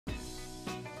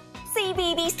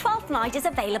CBeebies 12th Night is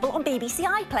available on BBC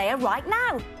iPlayer right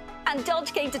now. And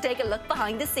Dodge came to take a look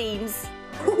behind the scenes.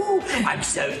 Ooh, I'm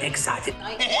so excited.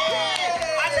 I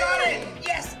got it!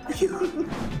 Yes!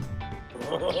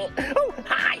 Oh,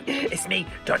 hi! It's me,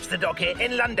 Dodge the Dog here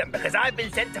in London because I've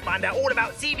been sent to find out all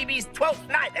about CBeebies 12th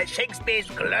Night at Shakespeare's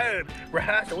Globe.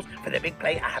 Rehearsals for the big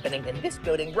play are happening in this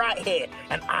building right here,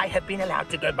 and I have been allowed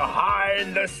to go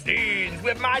behind the scenes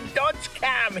with my Dodge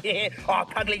cam here. Oh,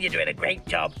 Pugly, you're doing a great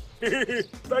job.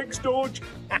 Thanks, Dodge.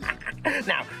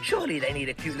 Now, surely they need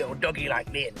a cute little doggy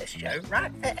like me in this show,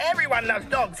 right? Everyone loves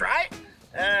dogs, right?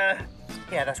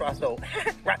 Yeah, that's what I thought.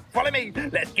 Right, follow me.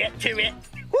 Let's get to it.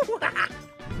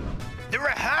 The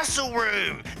rehearsal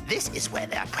room. This is where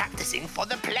they're practicing for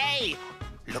the play.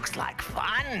 Looks like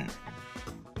fun.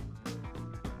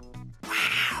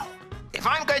 Wow. If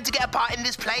I'm going to get a part in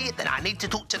this play, then I need to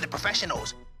talk to the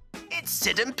professionals. It's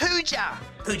Sid and Pooja.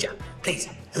 Pooja, please,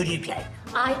 who do you play?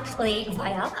 I play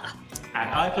Viola. And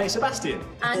I play Sebastian.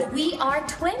 And we are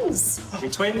twins. We're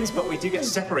twins, but we do get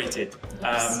separated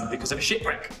because of a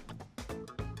shipwreck.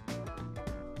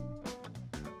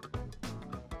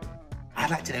 I'd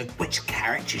like to know which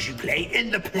characters you play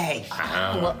in the play.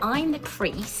 Well, I'm the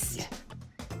priest. Yeah.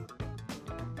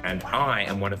 And I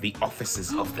am one of the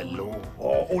officers of the law.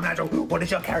 Oh, Nigel, what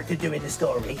does your character do in the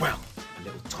story? Well, a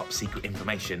little top secret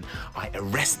information. I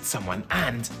arrest someone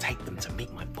and take them to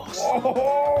meet my boss.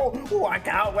 Oh, I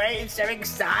can't wait. It's so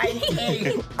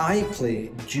exciting. I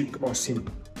play Duke Orsini.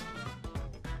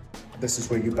 This is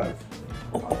where you bow.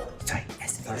 Oh, sorry.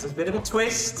 Yes. That's a bit of a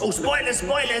twist. Oh, spoilers,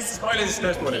 spoilers. Spoilers,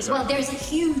 no spoilers. Well, there's a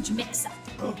huge mix-up.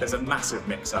 There's a massive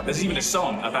mix-up. There's even a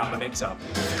song about the mix-up.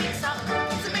 Mix-up,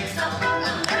 it's a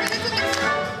mix-up, everything's a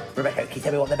mix-up. Rebecca, can you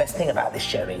tell me what the best thing about this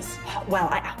show is? Well,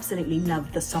 I absolutely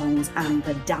love the songs and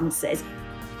the dances.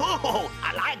 Oh,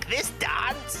 I like this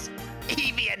dance.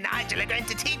 Evie and Nigel are going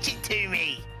to teach it to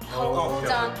me. Hold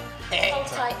on. Hold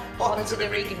tight. On to the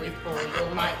rigging with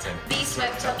all might. Be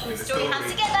swept up with story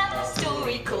hands together.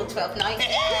 Story called 12th Night.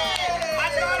 I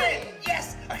got it!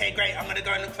 Yes! Okay, great. I'm going to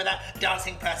go and look for that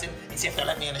dancing person and see if they'll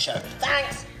let me in the show.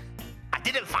 Thanks! I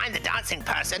didn't find the dancing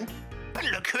person, but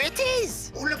look who it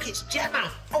is. Oh, look, it's Gemma.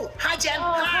 Oh, hi, Gem.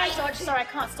 Oh, hi, Dodge. Sorry, I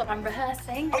can't stop. I'm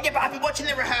rehearsing. Oh, yeah, but I've been watching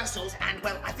the rehearsals, and,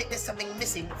 well, I think there's something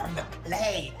missing from the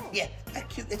play. Yeah, a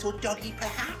cute little doggy,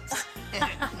 perhaps. Look,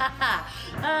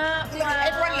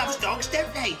 everyone loves dogs,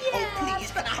 don't they? Yeah. Oh,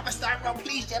 please, can I have a starring role?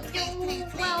 Please, Gem, please, please,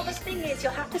 please. Well, the thing is,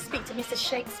 you'll have to speak to Mr.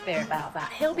 Shakespeare about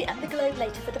that. He'll be at the Globe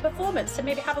later for the performance, so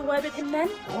maybe have a word with him then.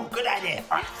 Oh, good idea.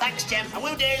 All right, thanks, Gem. I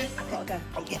will do. I've got to go.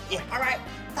 Oh, yeah, all right.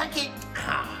 Thank you.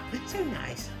 Ah, so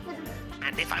nice.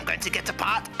 And if I'm going to get a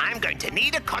part, I'm going to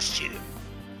need a costume.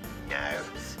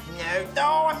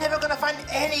 No, I'm never going to find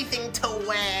anything to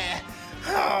wear.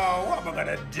 Oh, what am I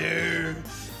going to do?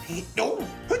 Oh,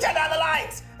 who turned out the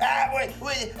lights?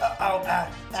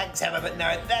 Thanks, Emma, but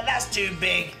no, that's too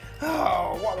big.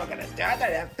 Oh, what am I going to do? I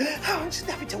don't have. Oh, just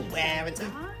nothing to wear.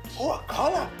 Oh, a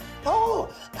collar. Oh,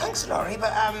 thanks, Laurie,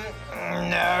 but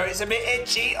no, it's a bit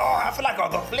itchy. Oh, I feel like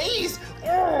I've got fleas.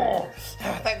 Oh,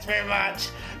 thanks very much.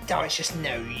 Oh, it's just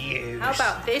no use. How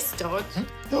about this, Dodge?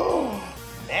 Oh,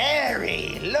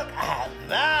 Mary, look at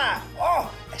that.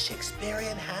 Oh, a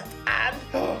Shakespearean hat and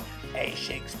a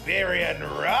Shakespearean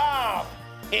ruff.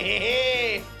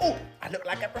 Oh, I look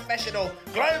like a professional.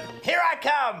 Globe, here I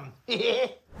come.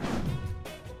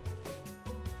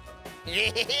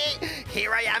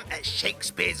 Here I am at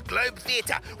Shakespeare's Globe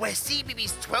Theatre, where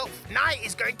CBeebies 12th Night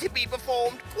is going to be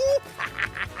performed.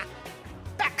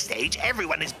 Backstage,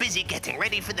 everyone is busy getting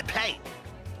ready for the play.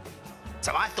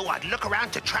 So I thought I'd look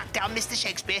around to track down Mr.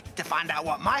 Shakespeare to find out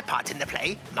what my part in the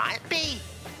play might be.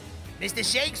 Mr.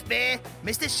 Shakespeare,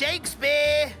 Mr.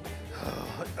 Shakespeare.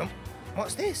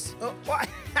 What's this? What?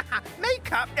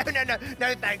 Makeup?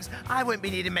 No, thanks. I won't be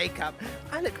needing makeup.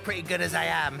 I look pretty good as I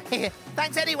am.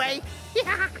 Thanks anyway.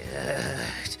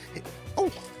 Oh,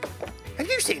 have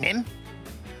you seen him?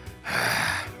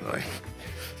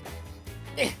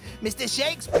 Mr.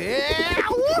 Shakespeare!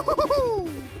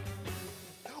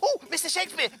 Oh, Mr.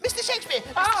 Shakespeare! Mr. Shakespeare!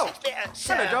 Oh!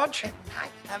 Hello, Dodge. Hi.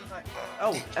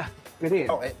 Good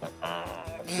evening.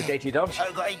 Good day to you, Dodge.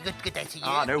 Good day to you.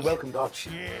 Ah, no, welcome, Dodge.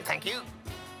 Thank you.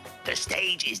 The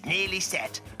stage is nearly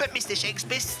set, but Mr.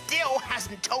 Shakespeare still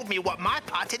hasn't told me what my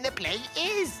part in the play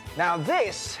is. Now,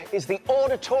 this is the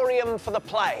auditorium for the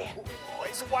play. Oh,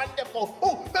 it's wonderful.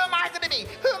 Oh, who am I going to be?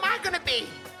 Who am I going to be?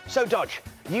 So, Dodge,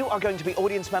 you are going to be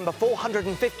audience member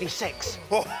 456.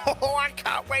 Oh, I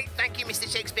can't wait. Thank you,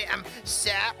 Mr. Shakespeare.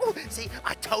 Sir. Oh, see,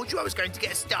 I told you I was going to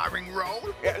get a starring role.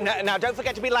 Now, don't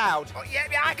forget to be loud. Oh, yeah,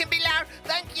 I can be loud.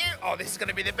 Thank you. Oh, this is going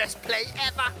to be the best play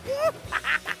ever.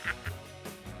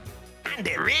 And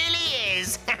it really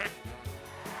is.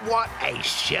 What a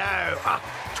show!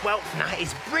 Twelfth Night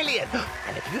is brilliant.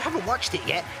 And if you haven't watched it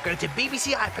yet, go to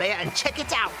BBC iPlayer and check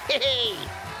it out. Hey!